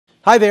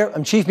Hi there,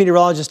 I'm Chief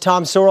Meteorologist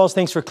Tom Sorrells.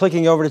 Thanks for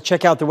clicking over to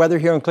check out the weather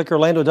here on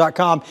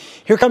clickorlando.com.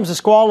 Here comes the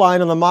squall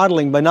line on the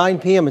modeling. By 9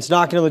 p.m., it's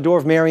knocking on the door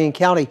of Marion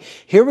County.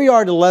 Here we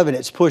are at 11.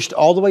 It's pushed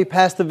all the way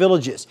past the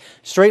villages.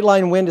 Straight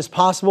line wind is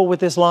possible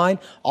with this line.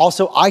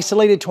 Also,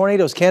 isolated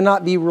tornadoes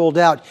cannot be ruled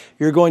out.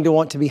 You're going to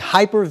want to be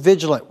hyper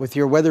vigilant with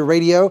your weather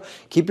radio.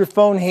 Keep your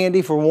phone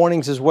handy for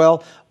warnings as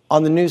well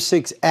on the News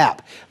 6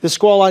 app. The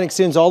squall line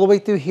extends all the way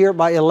through here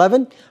by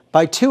 11.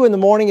 By 2 in the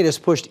morning, it is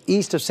pushed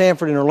east of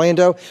Sanford and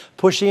Orlando,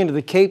 pushing into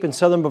the Cape and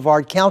southern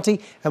Brevard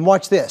County. And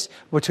watch this,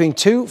 between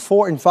 2,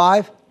 4, and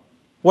 5,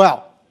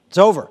 well, it's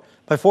over.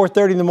 By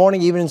 4:30 in the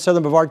morning, even in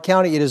southern Brevard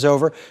County, it is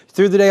over.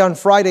 Through the day on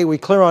Friday, we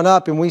clear on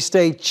up and we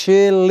stay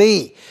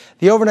chilly.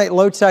 The overnight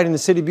low tide in the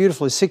City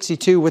Beautiful is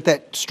 62 with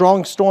that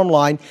strong storm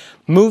line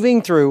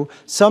moving through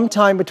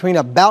sometime between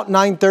about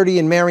 9:30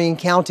 in Marion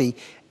County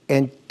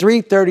and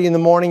 3:30 in the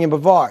morning in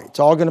Brevard. It's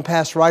all going to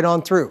pass right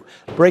on through.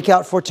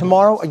 Breakout for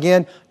tomorrow.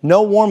 Again,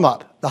 no warm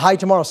up. The high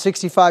tomorrow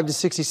 65 to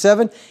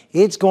 67.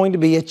 It's going to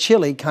be a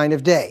chilly kind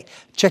of day.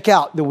 Check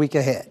out the week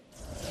ahead.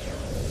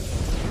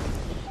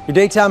 Your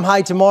daytime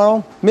high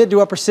tomorrow, mid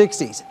to upper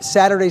 60s.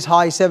 Saturday's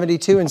high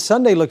 72 and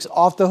Sunday looks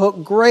off the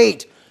hook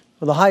great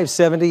with a high of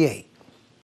 78.